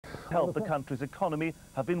help the country's economy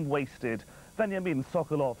have been wasted. Veniamin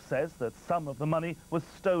Sokolov says that some of the money was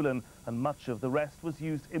stolen and much of the rest was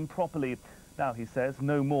used improperly. Now he says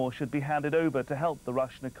no more should be handed over to help the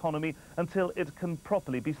Russian economy until it can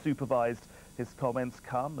properly be supervised. His comments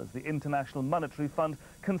come as the International Monetary Fund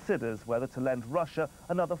considers whether to lend Russia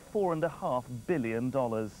another $4.5 billion.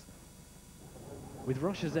 With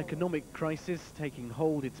Russia's economic crisis taking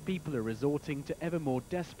hold, its people are resorting to ever more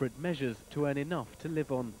desperate measures to earn enough to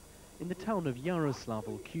live on. In the town of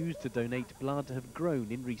Yaroslavl, queues to donate blood have grown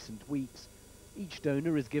in recent weeks. Each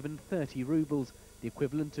donor is given 30 rubles, the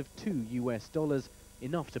equivalent of $2,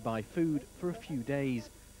 enough to buy food for a few days.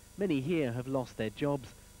 Many here have lost their jobs,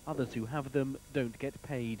 others who have them don't get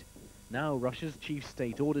paid. Now Russia's chief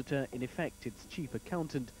state auditor, in effect its chief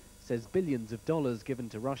accountant, says billions of dollars given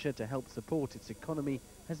to Russia to help support its economy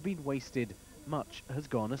has been wasted. Much has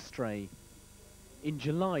gone astray. In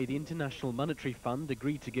July, the International Monetary Fund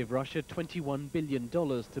agreed to give Russia $21 billion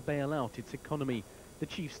to bail out its economy. The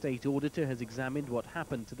chief state auditor has examined what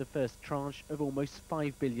happened to the first tranche of almost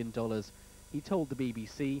 $5 billion. He told the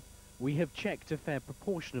BBC, "We have checked a fair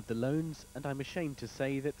proportion of the loans, and I'm ashamed to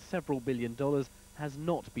say that several $billion has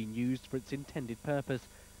not been used for its intended purpose,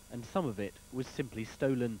 and some of it was simply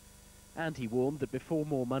stolen." And he warned that before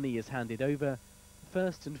more money is handed over,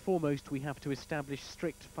 first and foremost we have to establish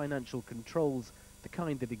strict financial controls, the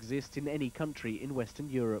kind that exist in any country in Western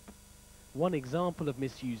Europe. One example of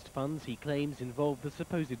misused funds, he claims, involved the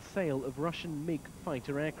supposed sale of Russian MiG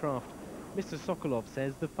fighter aircraft. Mr. Sokolov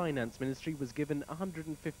says the finance ministry was given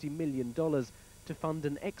 $150 million to fund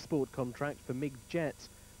an export contract for MiG jets,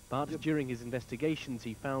 but during his investigations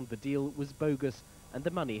he found the deal was bogus and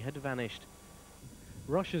the money had vanished.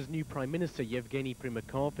 Russia's new Prime Minister Yevgeny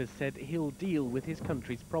Primakov has said he'll deal with his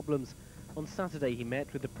country's problems. On Saturday he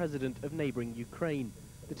met with the president of neighbouring Ukraine.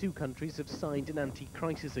 The two countries have signed an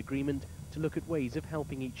anti-crisis agreement to look at ways of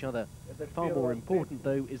helping each other. Far more important,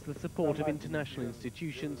 though, is the support of international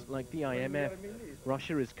institutions like the IMF.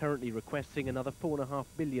 Russia is currently requesting another $4.5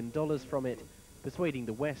 billion from it. Persuading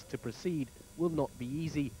the West to proceed will not be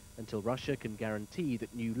easy until Russia can guarantee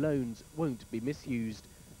that new loans won't be misused.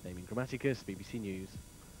 Damien Grammaticus, BBC News.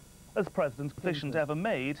 As President efficient ever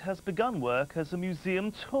made has begun work as a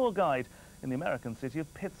museum tour guide in the American city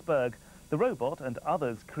of Pittsburgh. The robot and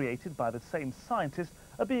others created by the same scientist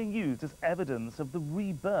are being used as evidence of the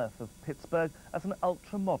rebirth of Pittsburgh as an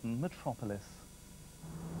ultra-modern metropolis.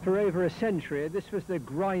 For over a century, this was the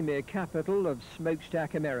grimy capital of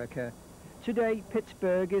smokestack America. Today,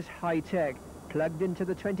 Pittsburgh is high-tech, plugged into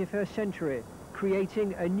the 21st century,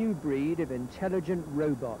 creating a new breed of intelligent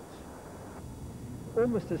robots.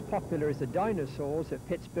 Almost as popular as the dinosaurs at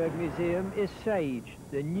Pittsburgh Museum is Sage,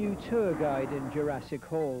 the new tour guide in Jurassic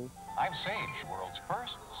Hall. I'm Sage, world's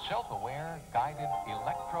first self-aware guided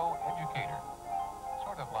electro-educator.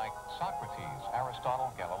 Sort of like Socrates,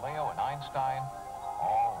 Aristotle, Galileo, and Einstein,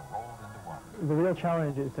 all rolled into one. The real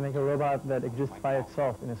challenge is to make a robot that exists by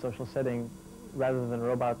itself in a social setting rather than a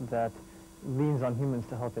robot that leans on humans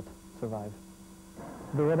to help it survive.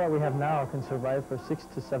 The robot we have now can survive for 6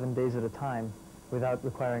 to 7 days at a time without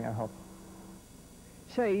requiring our help.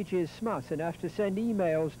 Sage is smart enough to send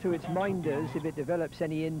emails to its minders if it develops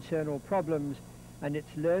any internal problems, and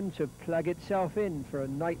it's learned to plug itself in for a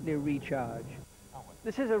nightly recharge.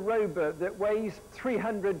 This is a robot that weighs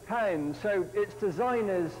 300 pounds, so its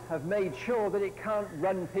designers have made sure that it can't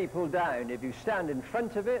run people down. If you stand in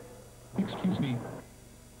front of it, Excuse me.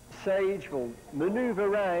 Sage will maneuver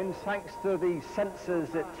around thanks to the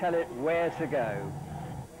sensors that tell it where to go.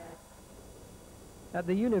 At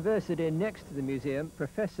the university next to the museum,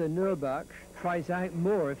 Professor Nurbach tries out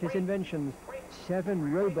more of his inventions.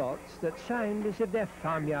 7 robots that sound as if they're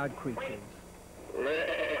farmyard creatures.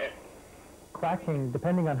 Quacking,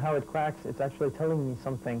 depending on how it quacks, it's actually telling me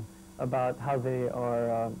something about how they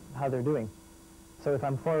are, how they're doing. So if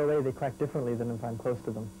I'm far away, they quack differently than if I'm close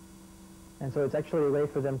to them. And so it's actually a way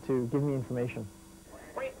for them to give me information.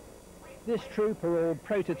 This troupe are all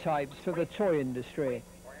prototypes for the toy industry.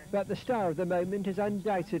 But the star of the moment is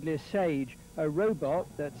undoubtedly Sage, a robot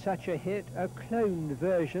that's such a hit, a cloned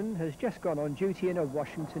version has just gone on duty in a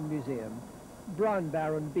Washington museum. Brian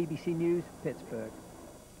Barron, BBC News, Pittsburgh.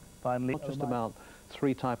 Finally, Not just about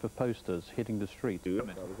 3 types of posters hitting the street.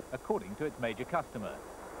 According to its major customer.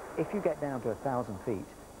 If you get down to 1,000 feet,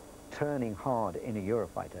 turning hard in a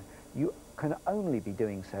Eurofighter, you can only be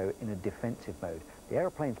doing so in a defensive mode. The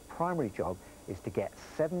aeroplane's primary job is to get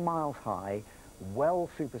 7 miles high, well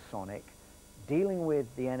supersonic, dealing with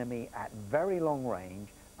the enemy at very long range,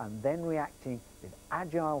 and then reacting with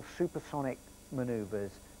agile supersonic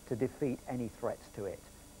maneuvers to defeat any threats to it.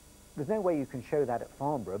 There's no way you can show that at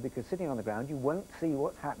Farnborough, because sitting on the ground you won't see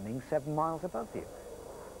what's happening 7 miles above you.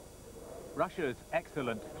 Russia's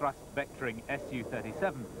excellent thrust-vectoring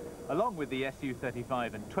Su-37, along with the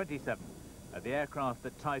Su-35 and 27, are the aircraft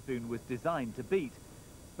that Typhoon was designed to beat.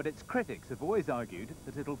 But its critics have always argued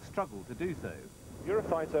that it'll struggle to do so.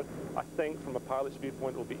 Eurofighter, I think, from a pilot's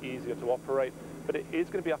viewpoint, will be easier to operate, but it is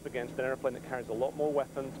going to be up against an airplane that carries a lot more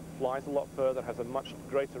weapons, flies a lot further, has a much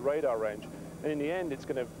greater radar range, and in the end it's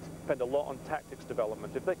going to depend a lot on tactics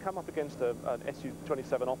development. If they come up against an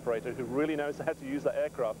Su-27 operator who really knows how to use that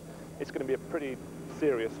aircraft, it's going to be a pretty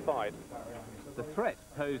serious fight. The threat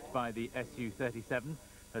posed by the Su-37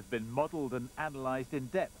 has been modelled and analysed in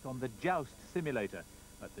depth on the Joust simulator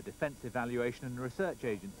at the Defence Evaluation and Research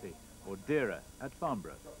Agency, or DERA, at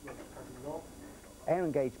Farnborough. Air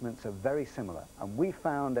engagements are very similar, and we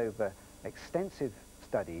found over extensive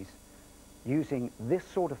studies using this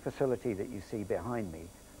sort of facility that you see behind me,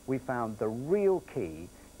 we found the real key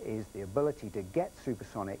is the ability to get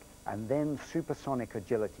supersonic and then supersonic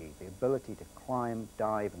agility, the ability to climb,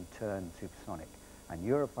 dive and turn supersonic. And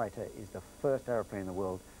Eurofighter is the first aeroplane in the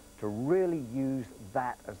world to really use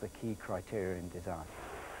that as the key criteria in design.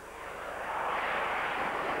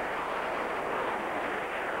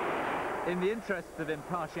 In the interests of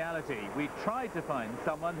impartiality, we tried to find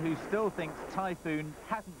someone who still thinks Typhoon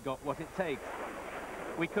hasn't got what it takes.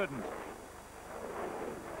 We couldn't.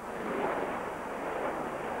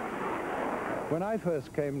 When I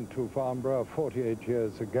first came to Farnborough 48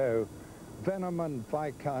 years ago, Venom,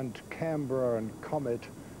 Viscount, Canberra and Comet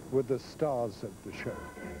were the stars of the show.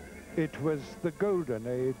 It was the golden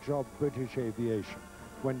age of British aviation,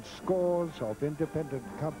 when scores of independent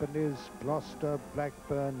companies, Gloucester,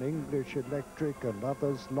 Blackburn, English Electric and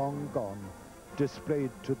others long gone,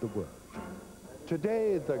 displayed to the world.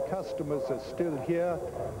 Today the customers are still here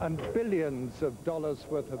and billions of dollars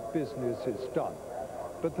worth of business is done.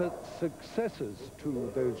 But the successors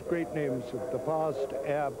to those great names of the past,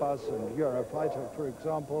 Airbus and Eurofighter, for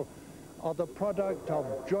example, are the product of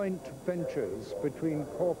joint ventures between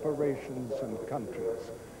corporations and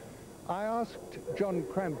countries. I asked John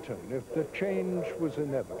Crampton if the change was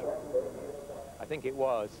inevitable. I think it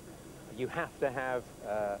was. You have to have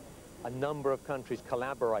a number of countries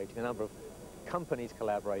collaborating, a number of companies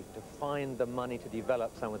collaborating to find the money to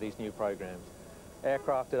develop some of these new programs.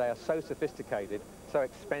 Aircraft today are so sophisticated, so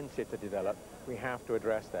expensive to develop, we have to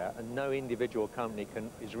address that, and no individual company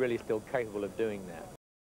is really still capable of doing that.